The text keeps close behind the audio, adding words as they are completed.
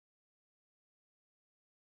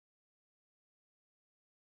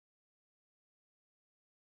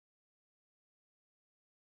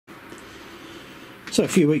So a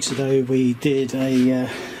few weeks ago we did a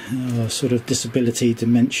sort of disability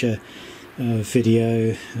dementia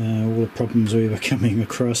video, all the problems we were coming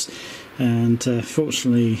across, and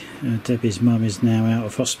fortunately Debbie's mum is now out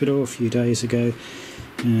of hospital a few days ago,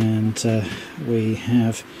 and we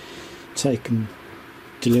have taken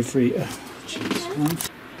delivery.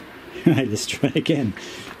 Let's try again.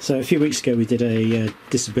 So a few weeks ago we did a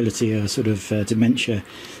disability sort of dementia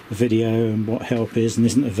video and what help is and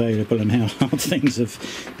isn't available and how hard things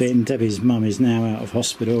have been. Debbie's mum is now out of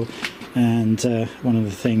hospital, and one of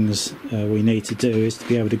the things we need to do is to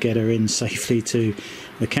be able to get her in safely to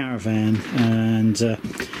the caravan. And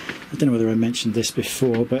I don't know whether I mentioned this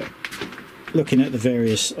before, but looking at the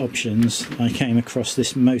various options I came across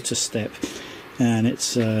this motor step, and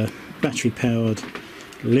it's a battery powered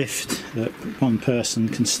lift that one person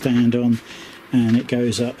can stand on, and it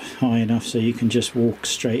goes up high enough so you can just walk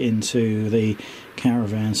straight into the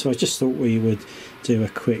caravan. So I just thought we would do a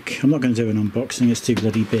quick, I'm not going to do an unboxing, it's too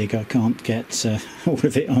bloody big, I can't get all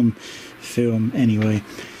of it on film anyway.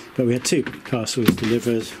 But we had two parcels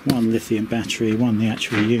delivered, one lithium battery, one the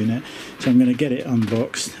actual unit. So I'm going to get it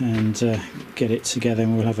unboxed and get it together,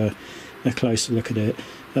 and we'll have a closer look at it.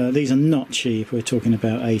 These are not cheap, we're talking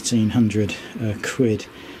about 1800 quid,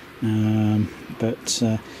 but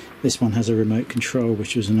this one has a remote control,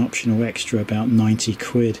 which was an optional extra, about 90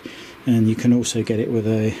 quid, and you can also get it with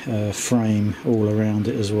a frame all around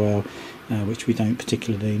it as well, which we don't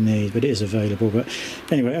particularly need, but it is available. But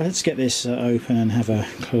anyway, let's get this open and have a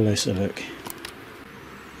closer look.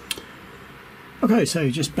 Okay, so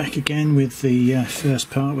just back again with the first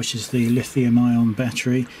part, which is the lithium ion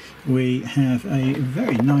battery. We have a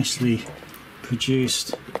very nicely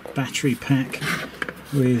produced battery pack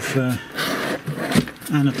with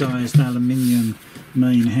anodised aluminium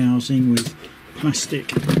main housing with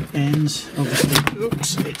plastic ends. Obviously,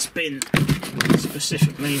 oops, it's been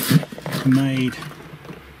specifically made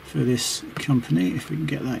for this company. If we can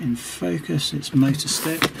get that in focus, it's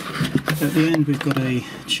Motorised. At the end we've got a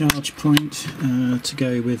charge point to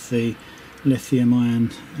go with the lithium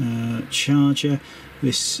ion charger.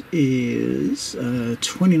 This is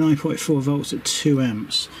 29.4 volts at 2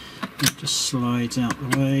 amps. It just slides out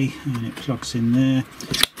the way and it plugs in there.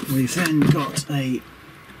 We've then got a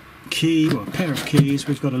key, or a pair of keys.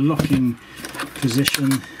 We've got a locking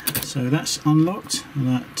position, so that's unlocked,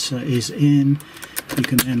 that is in. You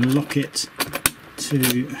can then lock it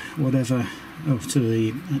to whatever, to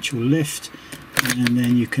the actual lift, and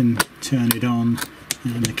then you can turn it on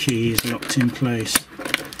and the key is locked in place.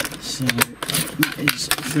 So that is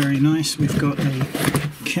very nice. We've got a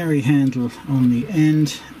carry handle on the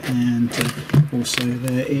end, and also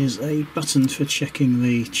there is a button for checking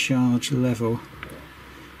the charge level.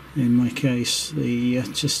 In my case, the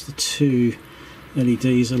just the two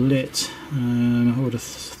LEDs are lit. I would have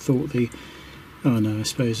thought the, oh no, I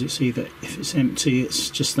suppose it's either, if it's empty it's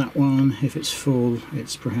just that one, if it's full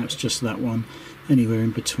it's perhaps just that one, anywhere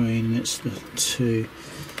in between, and it's the two.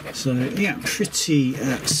 So yeah, pretty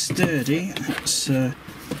sturdy. That's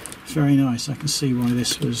very nice. I can see why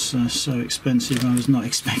this was so expensive. I was not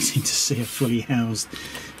expecting to see a fully housed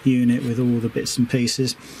unit with all the bits and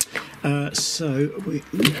pieces. So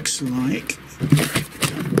it looks like,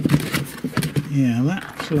 yeah,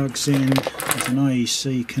 that plugs in. There's an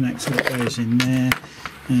IEC connector that goes in there,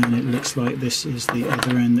 and it looks like this is the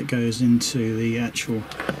other end that goes into the actual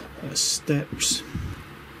steps,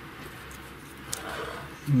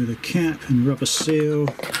 with a cap and rubber seal.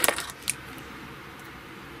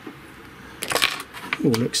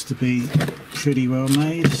 All looks to be pretty well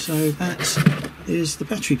made. So that is the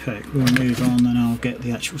battery pack. We'll move on and I'll get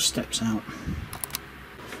the actual steps out.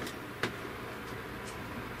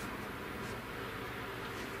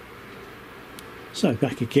 So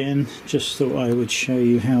back again, just thought I would show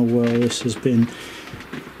you how well this has been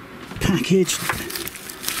packaged.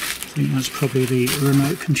 I think that's probably the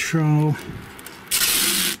remote control.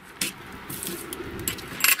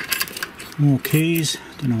 More keys,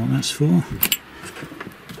 don't know what that's for.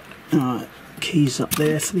 Keys up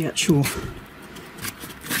there for the actual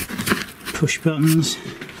push buttons.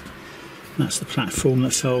 That's the platform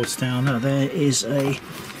that folds down. Now there is a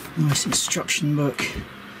nice instruction book.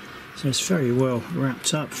 So it's very well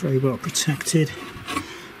wrapped up, very well protected.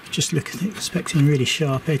 Just expecting really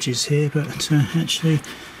sharp edges here, but actually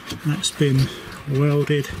that's been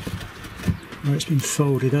welded, or it's been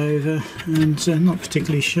folded over, and not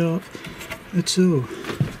particularly sharp at all.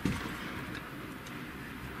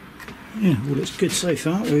 Yeah, all looks good so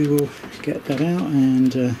far. We will get that out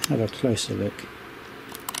and have a closer look.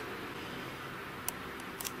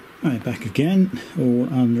 Right, back again, all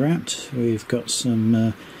unwrapped. We've got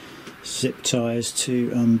some zip ties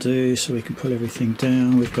to undo, so we can pull everything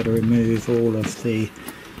down. We've got to remove all of the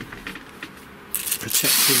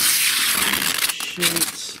protective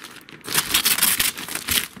sheets.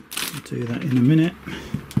 I'll do that in a minute.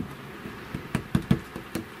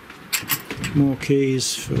 More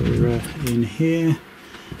keys for in here.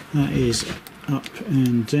 That is up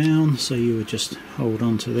and down, so you would just hold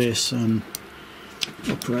on to this and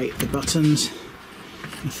operate the buttons.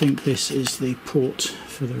 I think this is the port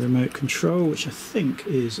for the remote control, which I think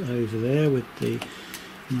is over there with the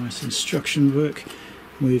nice instruction book.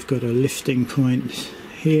 We've got a lifting point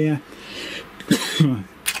here.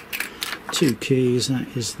 2 keys, that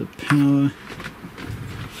is the power.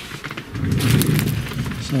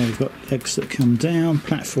 So we've got legs that come down,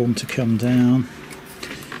 platform to come down.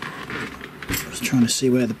 I was trying to see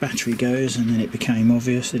where the battery goes, and then it became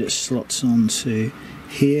obvious that it slots onto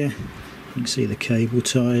here. You can see the cable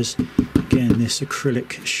ties. Again, this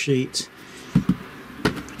acrylic sheet,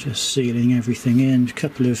 just sealing everything in. A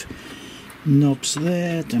couple of knobs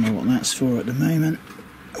there, don't know what that's for at the moment.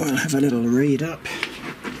 We'll have a little read up.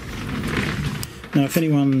 Now, if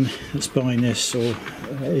anyone that's buying this or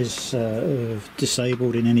is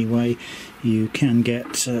disabled in any way, you can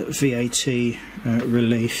get VAT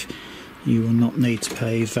relief. You will not need to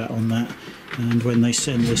pay VAT on that, and when they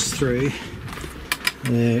send this through,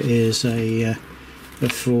 there is a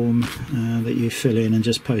form that you fill in and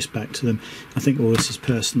just post back to them. I think all this is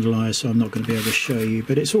personalised, so I'm not going to be able to show you,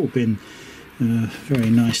 but it's all been very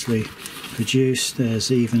nicely produced.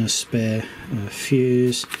 There's even a spare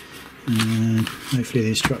fuse, and hopefully the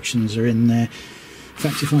instructions are in there. In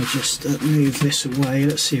fact, if I just move this away,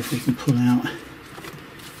 let's see if we can pull out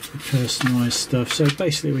the personalised stuff. So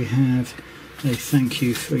basically we have a thank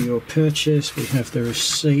you for your purchase, we have the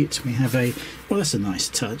receipt, we have a, well, that's a nice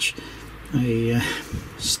touch, a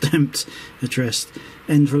stamped addressed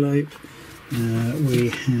envelope, we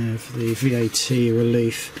have the VAT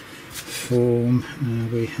relief form,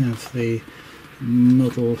 we have the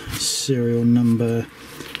model serial number,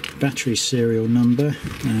 battery serial number,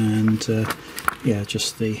 and yeah,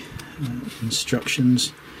 just the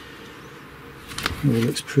instructions. All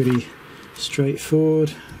looks pretty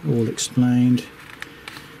straightforward, all explained.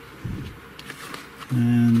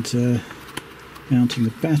 And mounting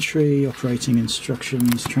the battery, operating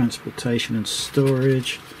instructions, transportation and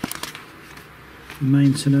storage,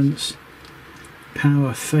 maintenance,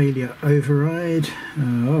 power failure override.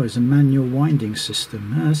 Oh, it's a manual winding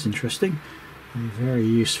system. Oh, that's interesting. A very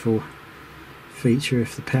useful feature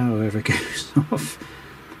if the power ever goes off.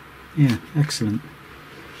 Yeah, excellent.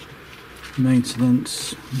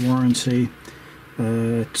 Maintenance, warranty,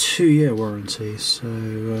 2-year warranty,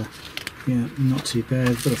 so yeah, not too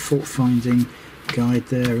bad. Got a fault finding guide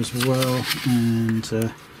there as well, and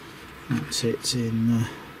that's it in,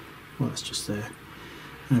 well, that's just their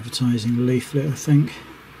advertising leaflet, I think.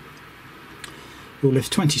 Will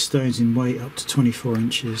lift 20 stones in weight up to 24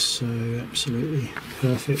 inches, so absolutely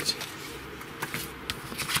perfect.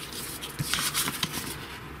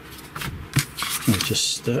 Oh,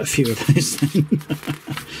 just a few of those then.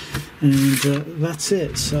 And that's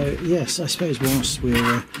it. So yes, I suppose whilst we're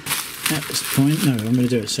at this point, no, I'm going to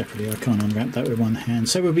do it separately, I can't unwrap that with one hand,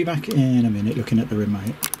 so we'll be back in a minute looking at the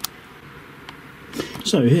remote.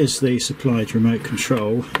 So here's the supplied remote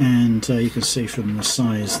control, and you can see from the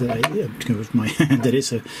size that of my hand that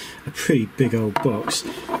it's a pretty big old box.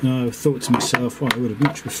 I thought to myself, well, I would have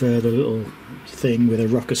much preferred a little thing with a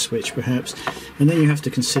rocker switch perhaps, and then you have to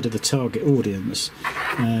consider the target audience.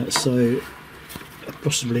 So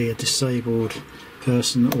possibly a disabled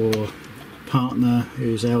person or partner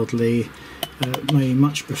who's elderly may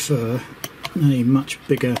much prefer a much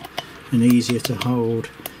bigger and easier to hold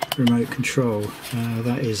remote control.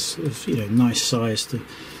 That is, you know, nice size to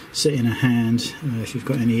sit in a hand. If you've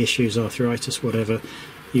got any issues, arthritis, whatever,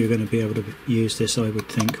 you're going to be able to use this, I would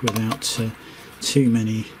think, without too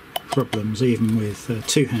many problems, even with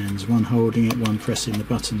 2 hands, one holding it, one pressing the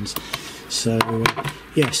buttons. So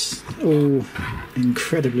yes, all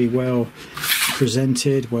incredibly well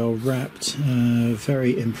presented, well wrapped,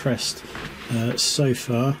 very impressed so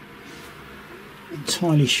far.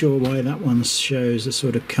 Entirely sure why that one shows a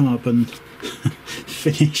sort of carbon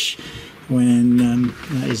finish when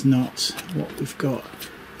that is not what we've got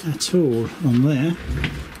at all on there.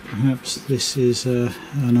 Perhaps this is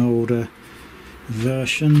an older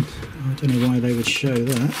version. I don't know why they would show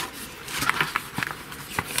that.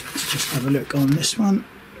 Let's just have a look on this one.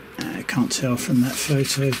 I can't tell from that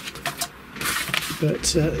photo,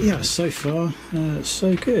 but yeah, so far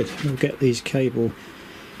so good. We'll get these cable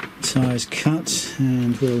ties cut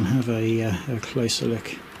and we'll have a closer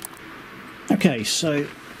look. Okay, so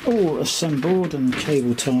all assembled and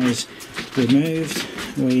cable ties removed.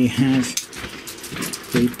 We have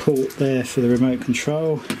the port there for the remote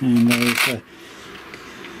control, and they've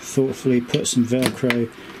thoughtfully put some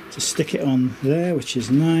Velcro to stick it on there, which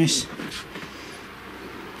is nice.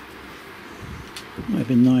 Might have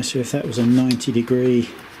been nicer if that was a 90-degree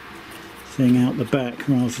thing out the back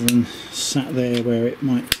rather than sat there where it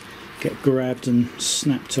might get grabbed and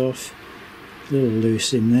snapped off. A little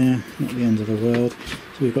loose in there, not the end of the world.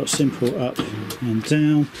 So we've got simple up and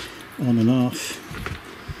down, on and off.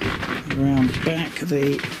 Around the back,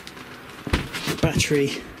 the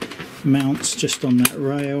battery mounts just on that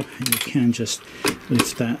rail, and you can just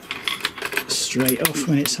lift that straight off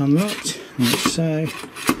when it's unlocked, like so.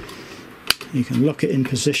 You can lock it in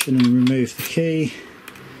position and remove the key,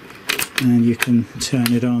 and you can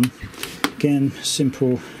turn it on. Again,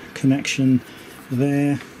 simple connection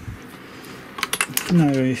there,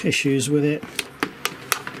 no issues with it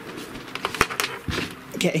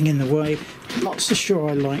getting in the way. Not so sure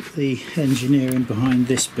I like the engineering behind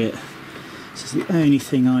this bit. This is the only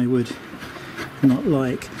thing I would not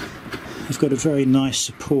like. I've got a very nice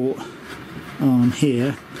support arm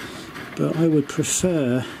here, but I would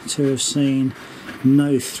prefer to have seen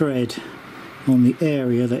no thread on the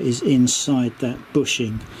area that is inside that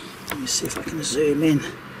bushing. Let me see if I can zoom in.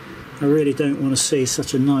 I really don't want to see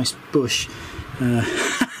such a nice bush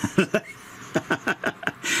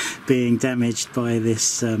being damaged by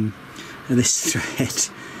this this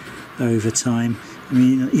thread over time. I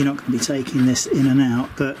mean, you're not going to be taking this in and out,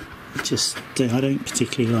 but just I don't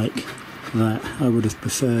particularly like that. I would have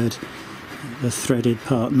preferred the threaded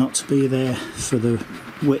part not to be there for the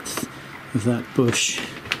width of that bush.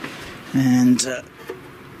 And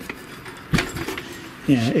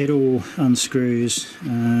yeah, it all unscrews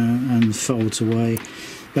and folds away.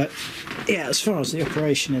 But yeah, as far as the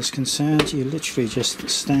operation is concerned, you literally just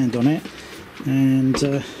stand on it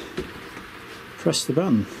and press the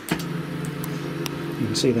button. You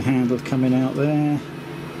can see the handle coming out there.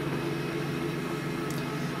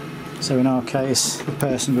 So in our case, the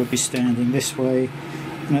person would be standing this way,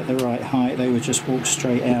 and at the right height they would just walk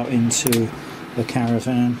straight out into the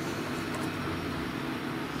Caravan.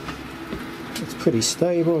 It's pretty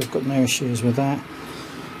stable, I've got no issues with that.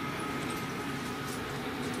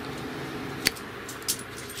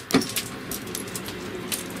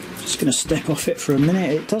 Just going to step off it for a minute.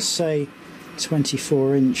 It does say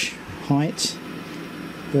 24-inch height,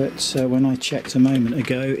 but when I checked a moment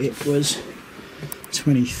ago it was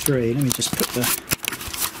 23. Let me just put the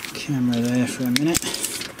camera there for a minute.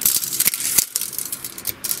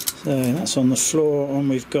 So that's on the floor, and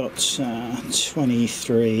we've got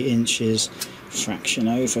 23 inches, fraction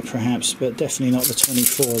over perhaps, but definitely not the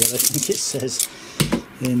 24 that I think it says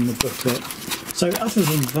in the booklet. So other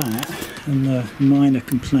than that, and the minor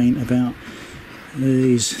complaint about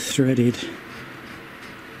these threaded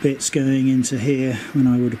bits going into here when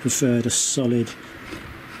I would have preferred a solid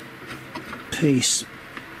piece,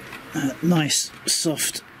 nice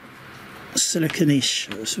soft silicone-ish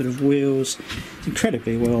sort of wheels,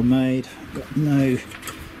 incredibly well made, got no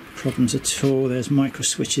problems at all. There's micro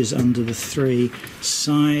switches under the three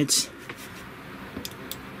sides,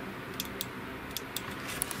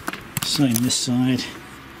 same this side.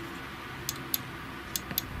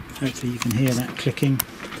 Hopefully you can hear that clicking,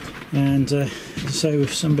 and so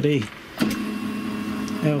if somebody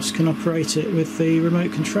else can operate it with the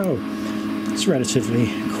remote control. It's relatively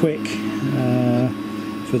quick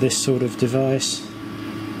for this sort of device.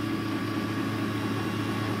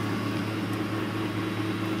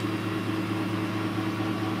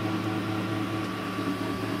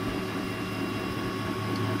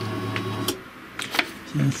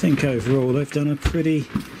 So I think overall they've done a pretty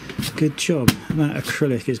good job. That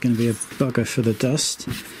acrylic is going to be a bugger for the dust,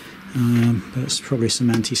 but it's probably some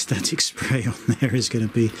anti-static spray on there is going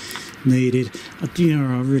to be needed.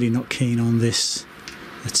 I'm really not keen on this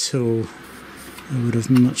at all. I would have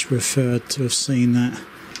much preferred to have seen that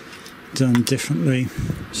done differently.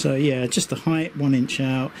 So yeah, just the height, 1 inch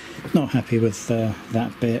out. Not happy with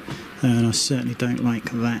that bit, and I certainly don't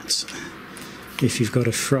like that. If you've got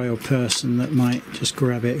a frail person that might just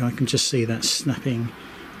grab it, I can just see that snapping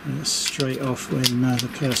straight off when the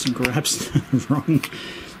person grabs the wrong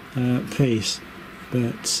piece.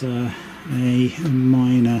 But a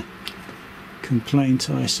minor complaint,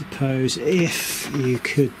 I suppose. If you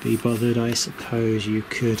could be bothered, I suppose you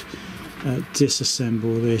could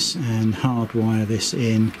disassemble this and hardwire this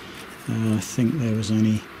in. I think there was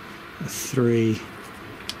only 3.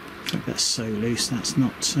 In fact, that's so loose that's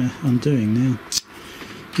not undoing now.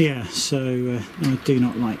 Yeah, so I do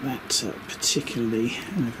not like that particularly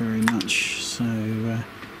very much. So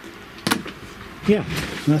yeah,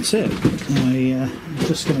 that's it. I'm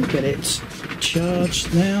just going to get it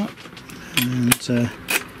charged now, and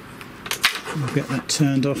we'll get that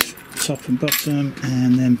turned off top and bottom,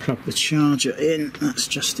 and then plug the charger in. That's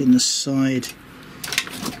just in the side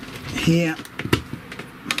here.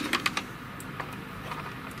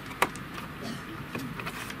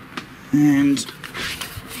 And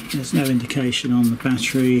there's no indication on the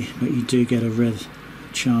battery, but you do get a red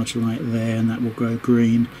charge light there, and that will go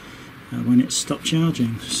green when it's stopped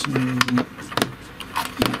charging.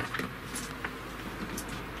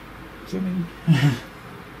 So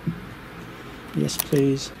yes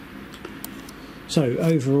please. So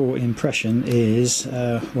overall impression is,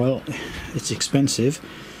 well, it's expensive,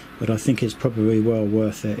 but I think it's probably well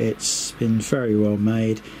worth it. It's been very well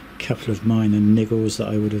made. A couple of minor niggles that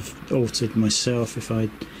I would have altered myself if I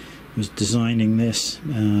was designing this.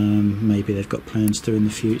 Maybe they've got plans to in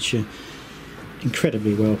the future.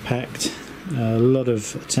 Incredibly well packed, a lot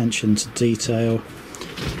of attention to detail.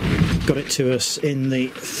 Got it to us in the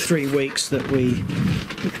 3 weeks that we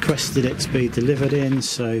requested it to be delivered in,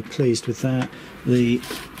 so pleased with that. The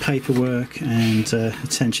paperwork and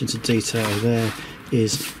attention to detail there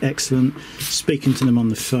is excellent. Speaking to them on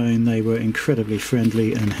the phone, they were incredibly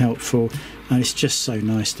friendly and helpful, and it's just so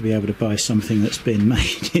nice to be able to buy something that's been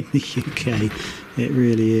made in the UK. It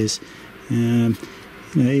really is. You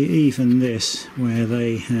know, even this, where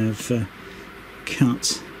they have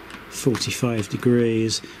cut 45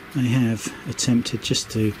 degrees, they have attempted just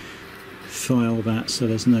to file that so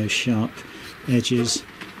there's no sharp edges,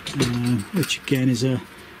 which again is a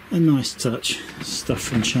nice touch. Stuff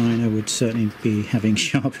from China would certainly be having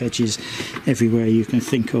sharp edges everywhere you can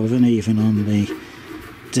think of, and even on the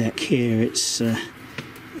deck here it's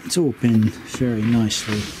all been very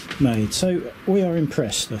nicely made. So we are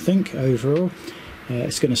impressed, I think, overall.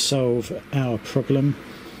 It's going to solve our problem.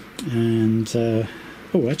 And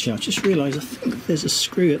oh, actually I just realised I think there's a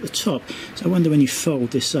screw at the top, so I wonder when you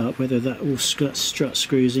fold this up whether that all strut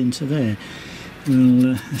screws into there.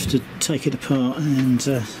 We'll have to take it apart and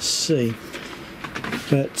see.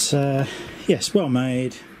 But yes, well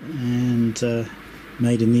made, and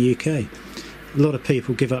made in the UK. A lot of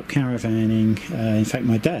people give up caravaning. In fact,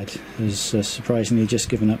 my dad has surprisingly just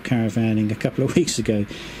given up caravaning a couple of weeks ago.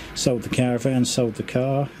 Sold the caravan, sold the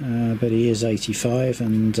car, but he is 85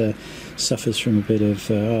 and suffers from a bit of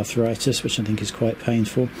arthritis, which I think is quite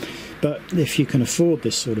painful. But if you can afford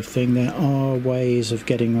this sort of thing, there are ways of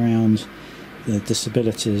getting around the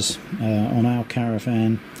disabilities on our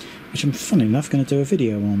caravan, which I'm, funny enough, going to do a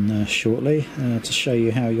video on shortly, to show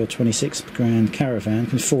you how your 26 grand caravan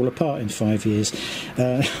can fall apart in 5 years.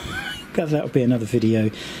 That'll be another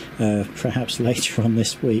video perhaps later on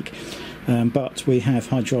this week. But we have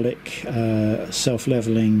hydraulic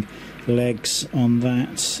self-leveling legs on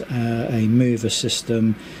that, a mover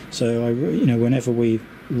system, so you know, whenever we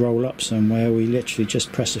roll up somewhere we literally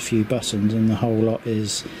just press a few buttons and the whole lot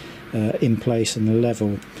is in place and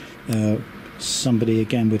level. Somebody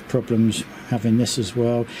again with problems having this as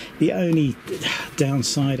well. The only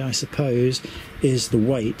downside, I suppose, is the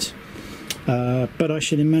weight, but I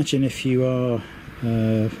should imagine if you are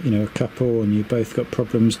you know, a couple and you both got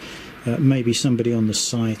problems, maybe somebody on the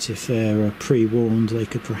site, if they're pre-warned, they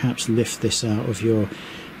could perhaps lift this out of your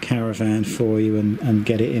caravan for you and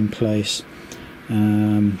get it in place.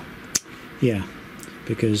 Yeah,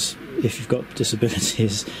 because if you've got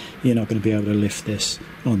disabilities, you're not going to be able to lift this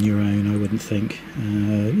on your own, I wouldn't think.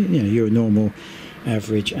 You know, you're a normal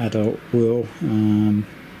average adult will,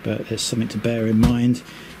 but it's something to bear in mind.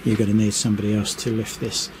 You're going to need somebody else to lift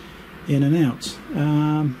this in and out.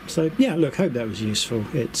 So yeah, look, hope that was useful.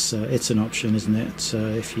 It's an option, isn't it?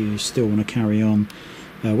 If you still want to carry on.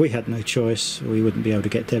 We had no choice. We wouldn't be able to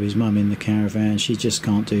get Debbie's mum in the caravan. She just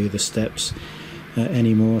can't do the steps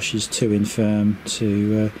anymore. She's too infirm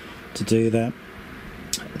to do that.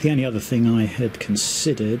 The only other thing I had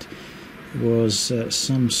considered was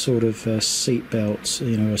some sort of seat belt,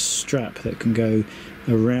 you know, a strap that can go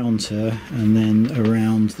around her and then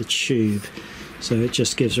around the tube, so it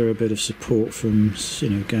just gives her a bit of support from, you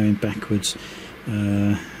know, going backwards, you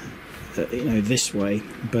know, this way.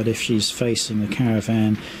 But if she's facing the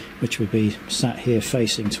caravan, which would be sat here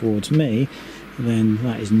facing towards me, then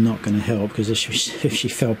that is not going to help, because if she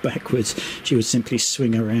fell backwards, she would simply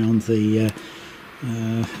swing around the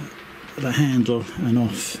handle and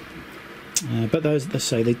off. But those, let's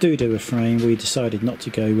say, they do a frame. We decided not to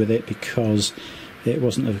go with it because it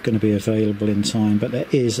wasn't going to be available in time, but there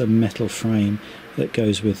is a metal frame that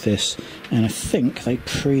goes with this, and I think they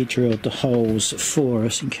pre-drilled the holes for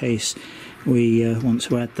us in case we want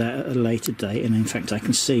to add that at a later date. And in fact I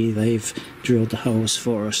can see they've drilled the holes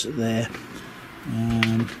for us there.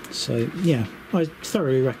 So yeah, I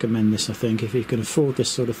thoroughly recommend this. I think if you can afford this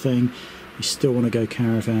sort of thing, you still want to go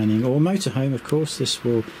caravanning or motorhome, of course, this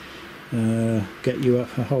will get you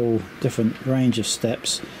up a whole different range of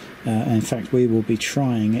steps. In fact, we will be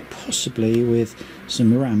trying it possibly with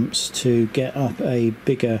some ramps to get up a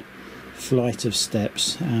bigger flight of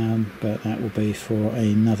steps, but that will be for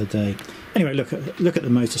another day. Anyway, look at the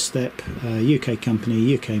Motorstep, UK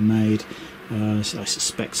company, UK made. I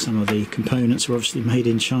suspect some of the components are obviously made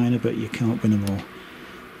in China, but you can't win them all.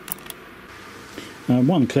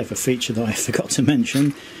 One clever feature that I forgot to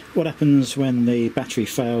mention: what happens when the battery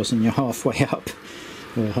fails and you're halfway up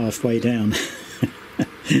or halfway down?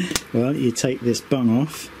 Well, you take this bung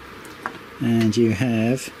off and you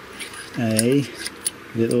have a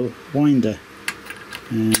little winder,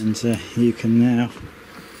 and you can now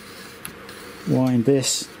wind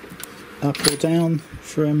this up or down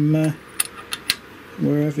from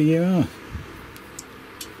wherever you are.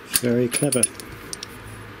 Very clever.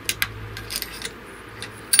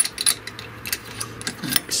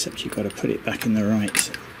 Except you've got to put it back in the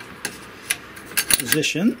right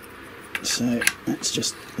position. So let's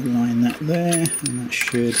just align that there, and that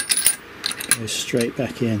should go straight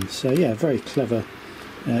back in. So yeah, very clever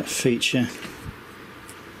feature.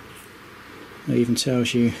 It even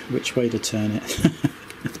tells you which way to turn it.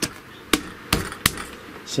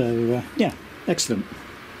 So yeah, excellent.